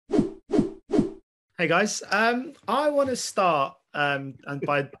Hey guys, I want to start and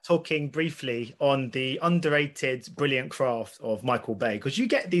by talking briefly on the underrated, brilliant craft of Michael Bay, because you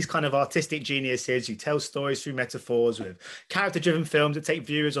get these kind of artistic geniuses who tell stories through metaphors with character-driven films that take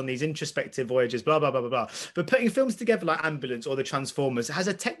viewers on these introspective voyages, blah blah blah blah blah. But putting films together like Ambulance or The Transformers has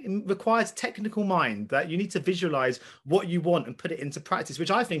requires technical mind that you need to visualize what you want and put it into practice,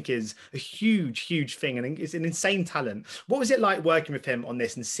 which I think is a huge thing, and it's an insane talent. What was it like working with him on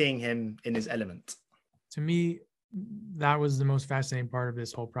this and seeing him in his element? To me, that was the most fascinating part of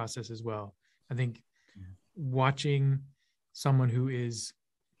this whole process as well. I think watching someone who is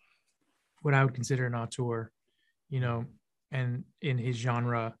what I would consider an auteur, and in his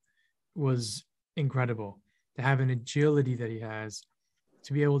genre was incredible. To have an agility that he has,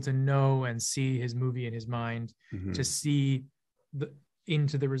 to be able to know and see his movie in his mind, to see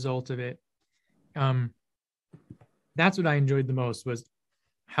into the result of it. That's what I enjoyed the most, was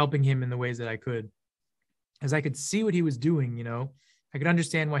helping him in the ways that I could. As I could see what he was doing, I could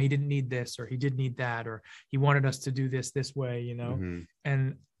understand why he didn't need this, or he did need that, or he wanted us to do this way,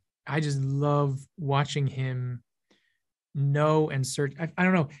 And I just love watching him know and search. I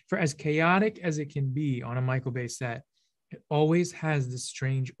don't know, for as chaotic as it can be on a Michael Bay set, it always has this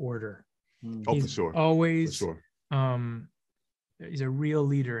strange order. Oh, for sure. Always, for sure. He's a real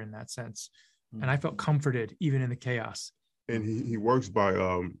leader in that sense. And I felt comforted even in the chaos. And he works by,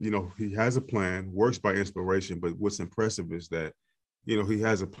 he has a plan, works by inspiration. But what's impressive is that, he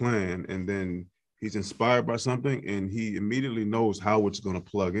has a plan, and then he's inspired by something, and he immediately knows how it's going to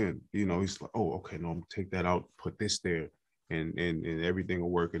plug in. He's like, oh, okay, no, I'm going to take that out, put this there, and everything will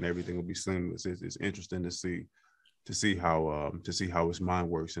work, and everything will be seamless. It's interesting to see how his mind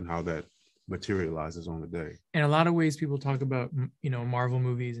works and how that materializes on the day. In a lot of ways, people talk about, Marvel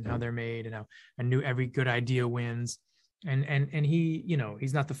movies and how they're made, and how every good idea wins. And he,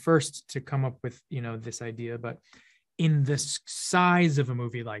 he's not the first to come up with, this idea, but in the size of a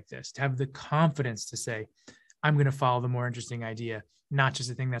movie like this, to have the confidence to say, I'm going to follow the more interesting idea, not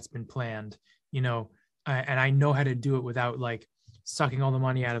just a thing that's been planned, and I know how to do it without like sucking all the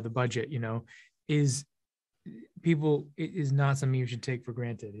money out of the budget, is not something you should take for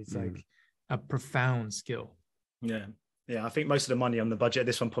granted. It's like a profound skill. Yeah. Yeah, I think most of the money on the budget,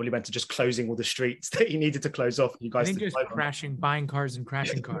 this one probably went to just closing all the streets that he needed to close off. You guys, I think just buying cars and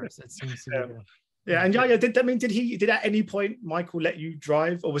crashing cars. That seems to be. Yeah, and Yahya, did at any point Michael let you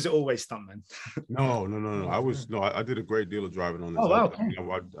drive, or was it always stuntman? No. I did a great deal of driving on this. Oh wow!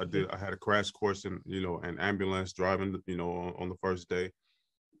 I had a crash course in an ambulance driving, on the first day,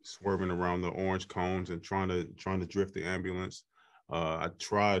 swerving around the orange cones and trying to drift the ambulance. I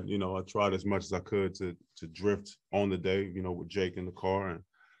tried as much as I could to drift on the day, with Jake in the car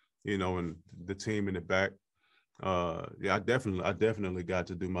and the team in the back. I definitely got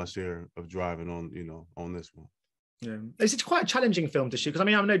to do my share of driving on this one. Yeah, it's quite a challenging film to shoot, because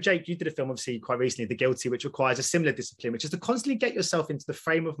I know, Jake, you did a film obviously quite recently, The Guilty, which requires a similar discipline, which is to constantly get yourself into the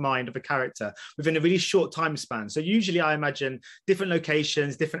frame of mind of a character within a really short time span. So usually I imagine different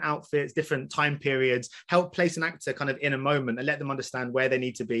locations, different outfits, different time periods help place an actor kind of in a moment and let them understand where they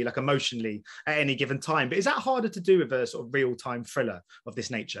need to be, like emotionally at any given time. But is that harder to do with a sort of real-time thriller of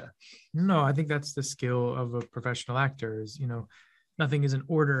this nature? No, I think that's the skill of a professional actor, is, nothing is in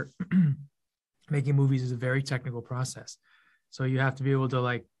order. Making movies is a very technical process. So you have to be able to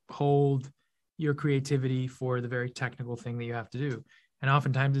like hold your creativity for the very technical thing that you have to do. And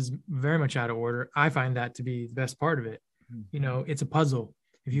oftentimes it's very much out of order. I find that to be the best part of it. It's a puzzle.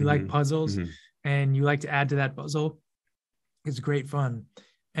 If you like puzzles and you like to add to that puzzle, it's great fun.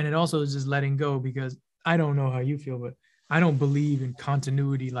 And it also is just letting go, because I don't know how you feel, but I don't believe in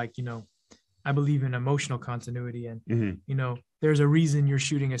continuity. Like, I believe in emotional continuity, and, there's a reason you're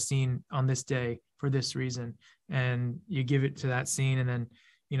shooting a scene on this day for this reason, and you give it to that scene, and then,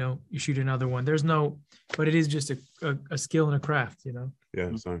 you shoot another one. But it is just a skill and a craft,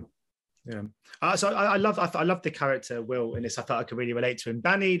 Yeah, sorry. Yeah. So I love the character Will in this. I thought I could really relate to him.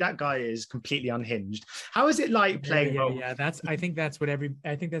 Danny, that guy is completely unhinged. How is it like playing? Yeah. I think that's what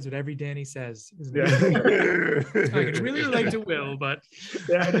every Danny says. Isn't it? I can really relate to Will, but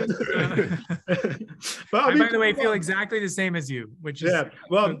yeah. But I by the way, feel exactly the same as you, which is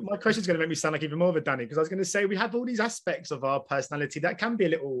Well, my question is going to make me sound like even more of a Danny, because I was going to say we have all these aspects of our personality that can be a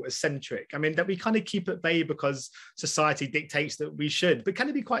little eccentric. That we kind of keep at bay because society dictates that we should, but can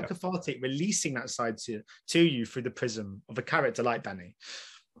it be quite cathartic releasing that side to you through the prism of a character like Danny?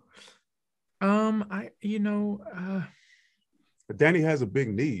 Danny has a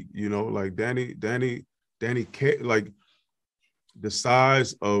big need, like Danny like the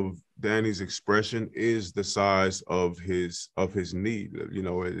size of Danny's expression is the size of his need, you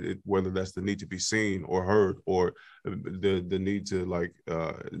know, whether that's the need to be seen or heard, or the need to, like,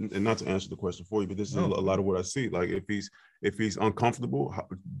 and not to answer the question for you, but this is a lot of what I see. Like, if he's uncomfortable,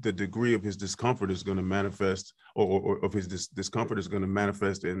 the degree of his discomfort is going to manifest, or of his discomfort is going to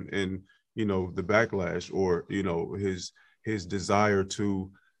manifest in you know, the backlash, or, you know, his desire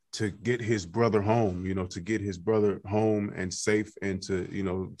to get his brother home, you know, to get his brother home and safe, and to, you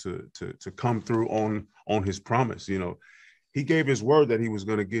know, to come through on his promise. You know, he gave his word that he was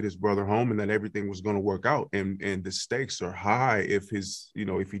going to get his brother home and that everything was going to work out. And the stakes are high if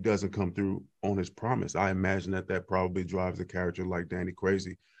he doesn't come through on his promise. I imagine that probably drives a character like Danny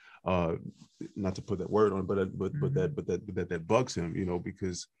crazy. Not to put that word on, but that bugs him, you know,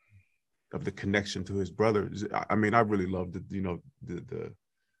 because of the connection to his brother. I mean, I really loved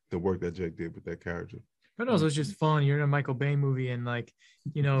the work that Jake did with that character. But also, it's just fun. You're in a Michael Bay movie, and, like,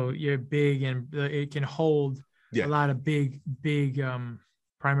 you know, you're big, and it can hold a lot of big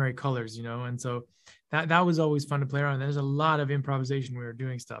primary colors, you know. And so that was always fun to play around. There's a lot of improvisation. We were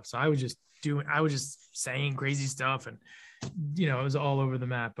doing stuff, so I was just saying crazy stuff, and, you know, it was all over the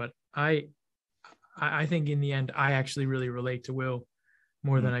map. But I think in the end, I actually really relate to Will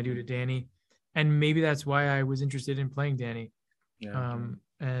more than I do to Danny, and maybe that's why I was interested in playing Danny.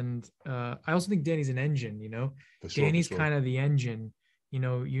 And I also think Danny's an engine, you know. Danny's kind of the engine. You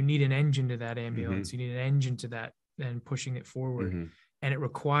know, you need an engine to that ambulance. You need an engine to that, and pushing it forward. And it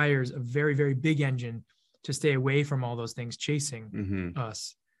requires a very, very big engine to stay away from all those things chasing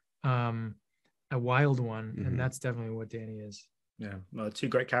us. A wild one, and that's definitely what Danny is. Yeah, well, two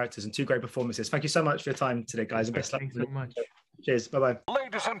great characters and two great performances. Thank you so much for your time today, guys, and best luck. Thanks so much. Cheers. Bye-bye.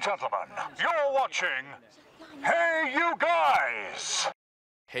 Ladies and gentlemen, you're watching Hey You Guys.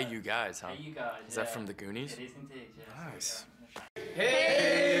 Hey You Guys, huh? Hey You Guys. Is that from the Goonies? It is indeed, yeah. Nice.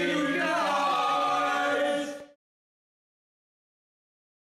 Hey You Guys!